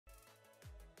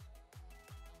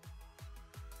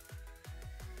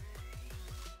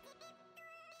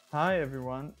Hi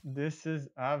everyone, this is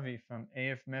Avi from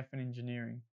AF Math and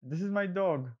Engineering. This is my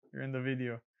dog here in the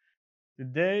video.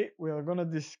 Today we are going to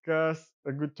discuss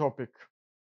a good topic.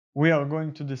 We are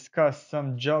going to discuss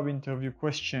some job interview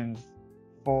questions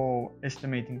for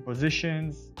estimating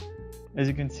positions. As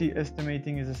you can see,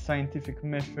 estimating is a scientific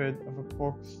method of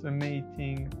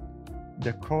approximating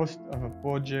the cost of a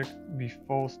project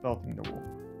before starting the work.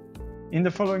 In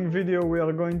the following video, we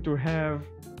are going to have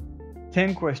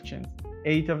 10 questions.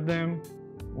 8 of them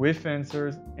with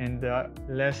answers, and the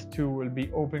last 2 will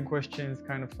be open questions,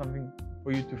 kind of something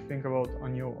for you to think about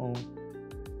on your own.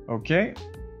 Okay,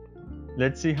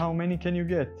 let's see how many can you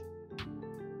get.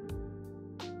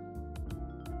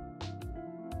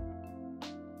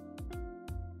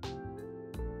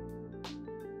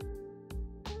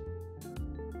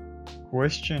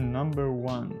 Question number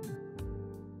 1.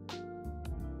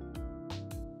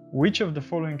 Which of the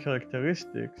following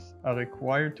characteristics are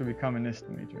required to become an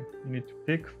estimator? You need to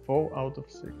pick 4 out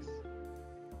of 6.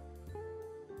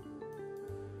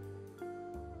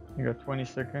 You got 20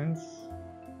 seconds.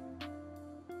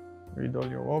 Read all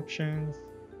your options.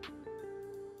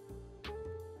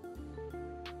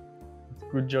 It's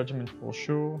good judgment for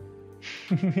sure.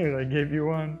 Here, I gave you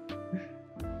one.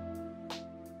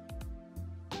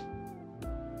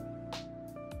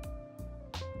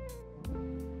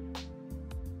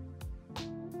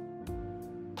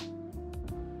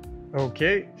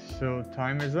 Okay, so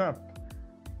time is up.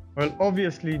 Well,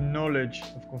 obviously, knowledge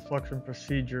of construction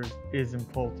procedures is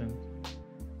important.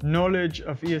 Knowledge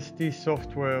of EST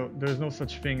software, there's no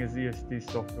such thing as EST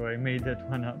software, I made that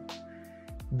one up.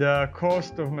 The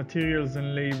cost of materials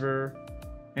and labor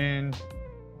and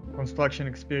construction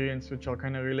experience, which are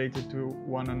kind of related to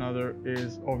one another,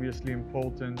 is obviously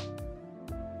important.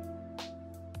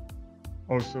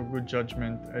 Also, good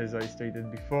judgment, as I stated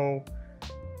before.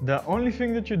 The only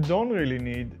thing that you don't really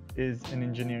need is an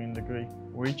engineering degree,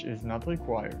 which is not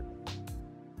required.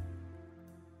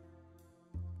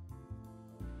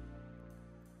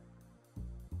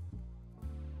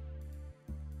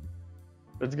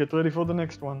 Let's get ready for the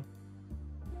next one.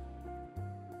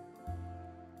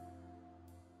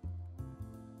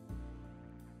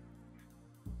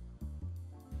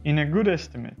 In a good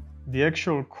estimate, the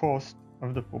actual cost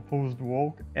of the proposed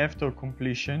work after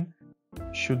completion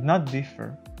should not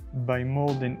differ by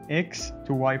more than X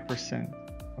to Y%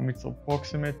 from its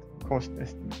approximate cost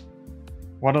estimate.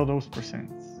 What are those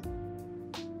percents?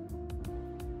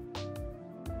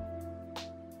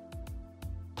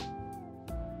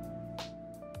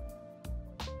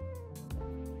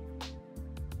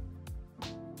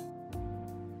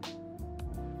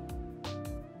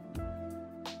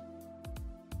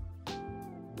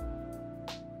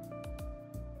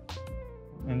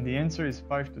 And the answer is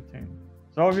 5 to 10.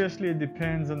 So obviously it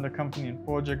depends on the company and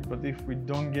project, but if we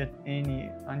don't get any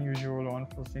unusual or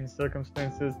unforeseen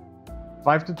circumstances,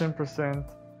 5 to 10%,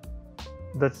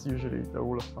 that's usually the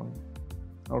rule of thumb.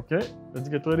 Okay, let's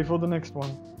get ready for the next one.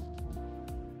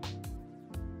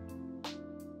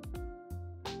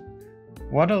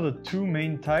 What are the 2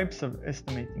 main types of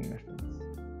estimating methods?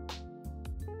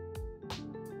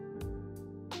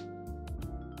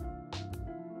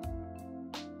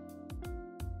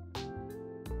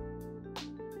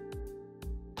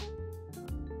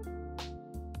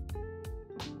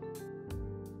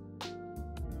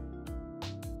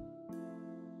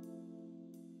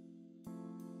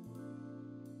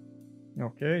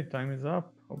 Okay, time is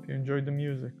up. Hope you enjoyed the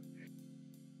music.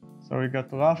 So we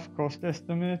got rough cost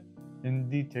estimate and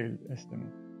detailed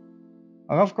estimate.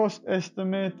 A rough cost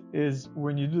estimate is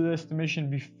when you do the estimation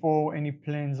before any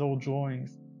plans or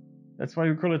drawings. That's why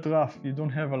we call it rough. You don't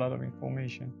have a lot of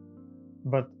information.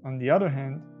 But on the other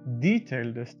hand,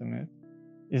 detailed estimate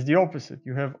is the opposite.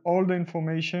 You have all the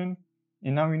information,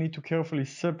 and now you need to carefully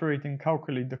separate and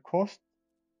calculate the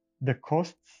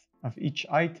costs of each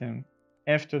item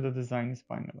after the design is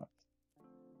finalized.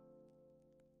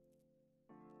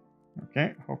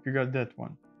 Okay, hope you got that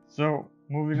one. So,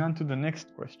 moving on to the next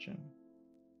question.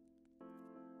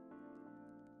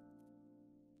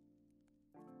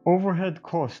 Overhead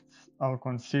costs are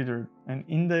considered an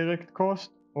indirect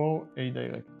cost or a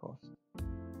direct cost.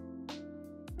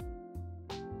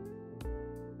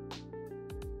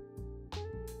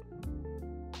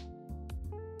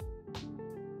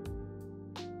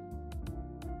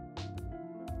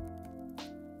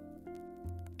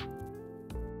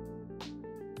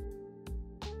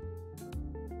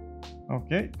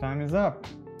 Okay, time is up.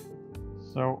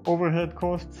 So overhead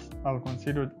costs are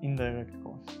considered indirect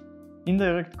costs.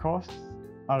 Indirect costs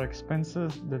are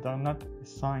expenses that are not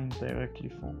assigned directly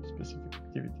for specific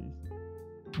activities.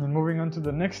 And moving on to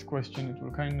the next question, it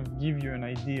will kind of give you an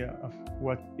idea of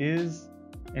what is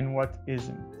and what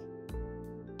isn't.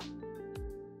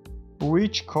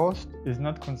 Which cost is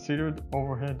not considered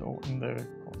overhead or indirect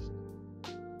cost?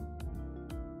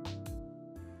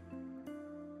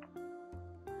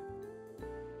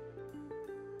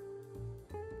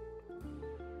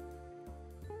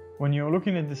 When you're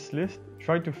looking at this list,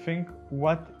 try to think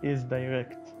what is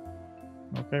direct.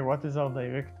 Okay, what is our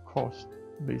direct cost,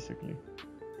 basically?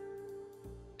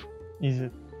 Is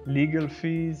it legal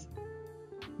fees?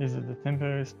 Is it the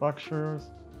temporary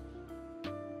structures?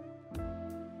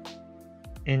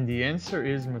 And the answer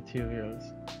is materials,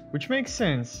 which makes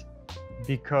sense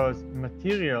because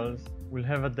materials will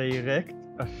have a direct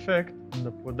effect on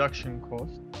the production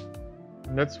cost.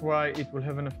 And that's why it will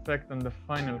have an effect on the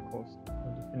final cost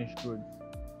of the finished goods.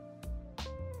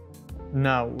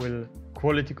 Now, will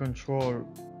quality control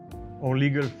or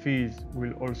legal fees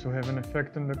will also have an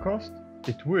effect on the cost?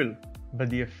 It will, but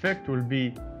the effect will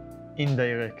be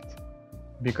indirect.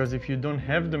 Because if you don't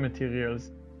have the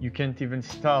materials, you can't even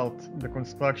start the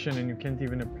construction and you can't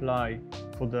even apply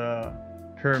for the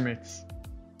permits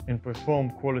and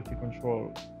perform quality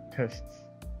control tests.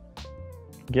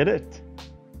 Get it?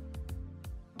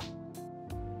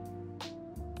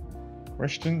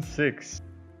 Question 6.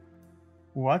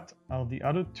 What are the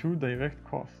other two direct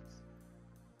costs?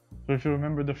 So if you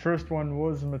remember, the first one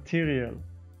was material.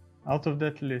 Out of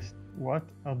that list, what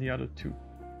are the other two?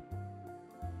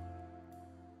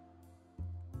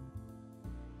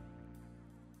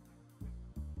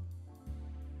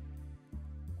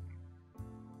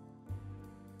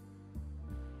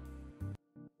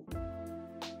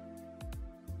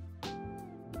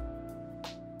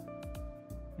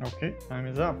 Okay, time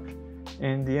is up.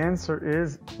 And the answer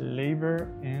is labor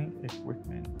and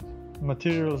equipment.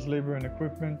 Materials, labor, and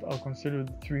equipment are considered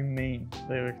the three main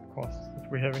direct costs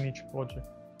that we have in each project.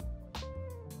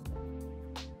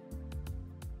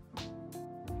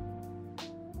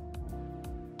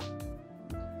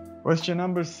 Question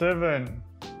number 7.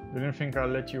 Didn't think I'll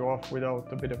let you off without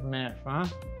a bit of math, huh?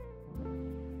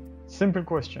 Simple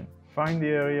question. Find the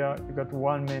area. You got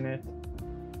 1 minute.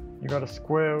 You got a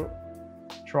square,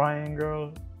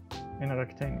 triangle, and a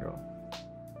rectangle.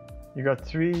 You got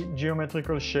 3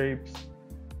 geometrical shapes.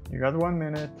 You got 1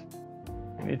 minute.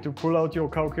 You need to pull out your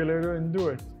calculator and do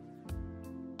it.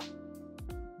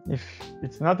 If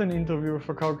it's not an interview with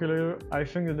a calculator, I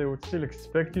think that they would still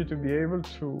expect you to be able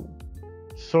to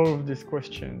solve these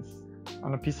questions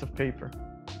on a piece of paper.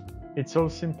 It's all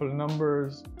simple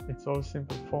numbers. It's all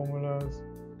simple formulas.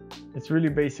 It's really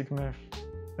basic math.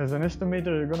 As an estimator,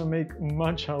 you're gonna make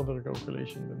much harder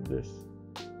calculation than this.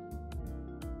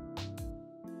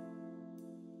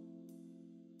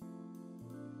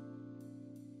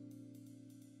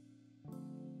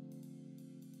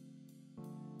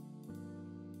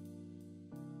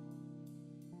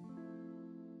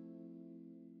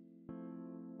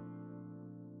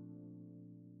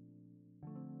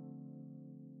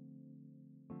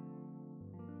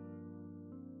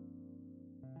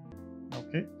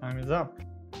 Okay, time is up.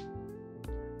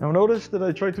 Now notice that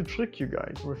I try to trick you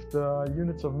guys with the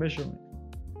units of measurement.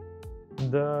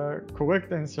 The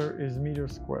correct answer is meter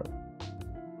squared.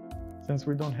 Since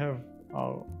we don't have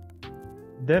our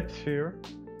depth here,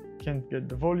 can't get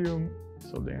the volume,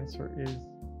 so the answer is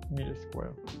meter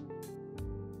squared.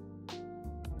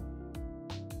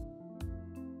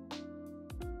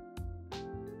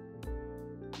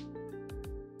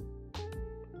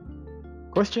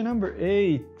 Question number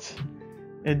 8.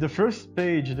 At the first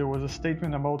page, there was a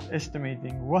statement about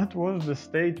estimating. What was the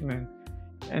statement?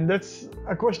 And that's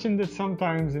a question that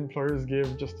sometimes employers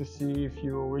give just to see if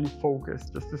you're really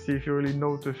focused, just to see if you really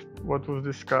noticed what was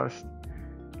discussed.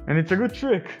 And it's a good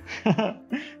trick.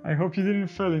 I hope you didn't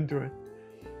fall into it.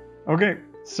 Okay,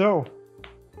 so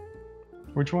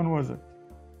which one was it?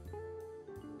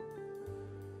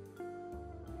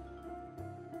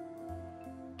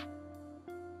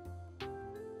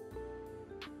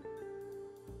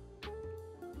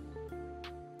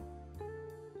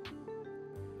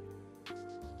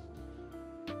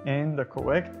 And the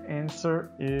correct answer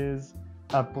is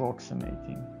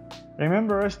approximating.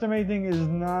 Remember, estimating is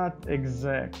not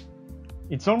exact.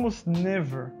 It's almost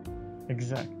never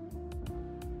exact.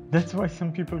 That's why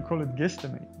some people call it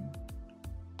guesstimating.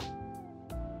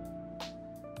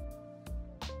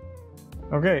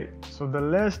 Okay, so the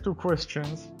last 2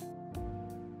 questions.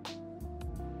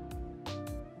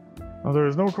 Now there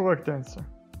is no correct answer.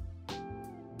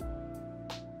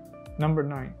 Number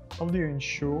 9. How do you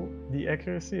ensure the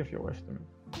accuracy of your estimate?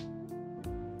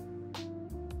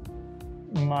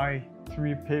 My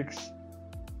 3 picks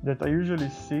that I usually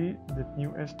see that new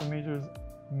estimators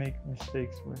make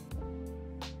mistakes with.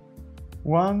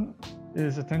 One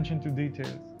is attention to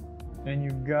details, and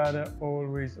you gotta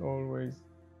always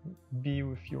be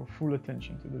with your full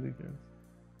attention to the details.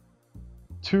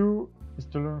 Two is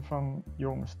to learn from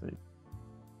your mistake.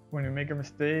 When you make a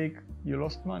mistake, you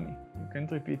lost money. You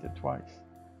can't repeat it twice.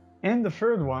 And the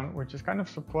third one, which is kind of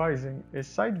surprising, is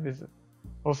site visit.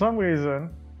 For some reason,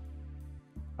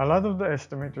 a lot of the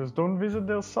estimators don't visit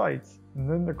their sites, and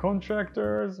then the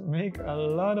contractors make a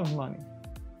lot of money.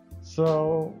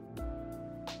 So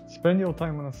spend your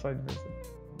time on a site visit.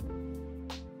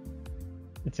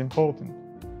 It's important.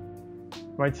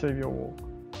 Might save your work.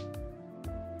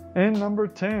 And number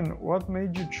 10, what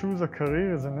made you choose a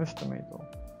career as an estimator?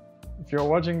 If you're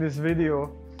watching this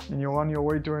video and you're on your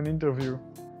way to an interview,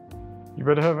 you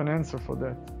better have an answer for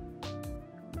that.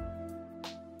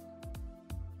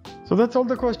 So that's all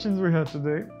the questions we had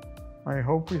today. I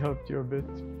hope we helped you a bit.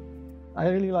 I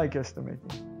really like estimating.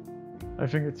 I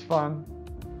think it's fun.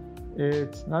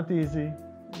 It's not easy.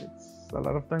 It's a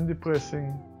lot of time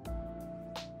depressing,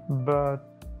 but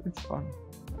it's fun.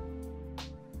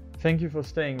 Thank you for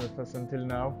staying with us until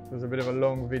now. It was a bit of a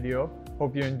long video.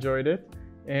 Hope you enjoyed it.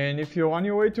 And if you're on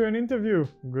your way to an interview,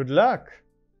 good luck!